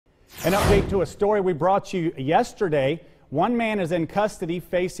An update to a story we brought you yesterday. One man is in custody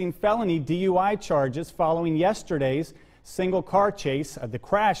facing felony DUI charges following yesterday's single car chase, the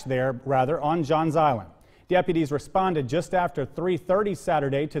crash there, on Johns Island. Deputies responded just after 3:30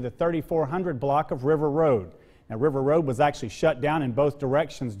 Saturday to the 3400 block of River Road. Now, River Road was actually shut down in both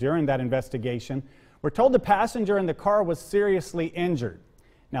directions during that investigation. We're told the passenger in the car was seriously injured.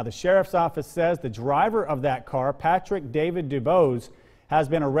 Now, the sheriff's office says the driver of that car, Patrick David Dubose, has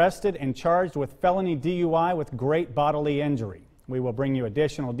been arrested and charged with felony DUI with great bodily injury. We will bring you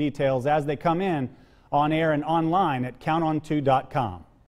additional details as they come in on air and online at counton2.com.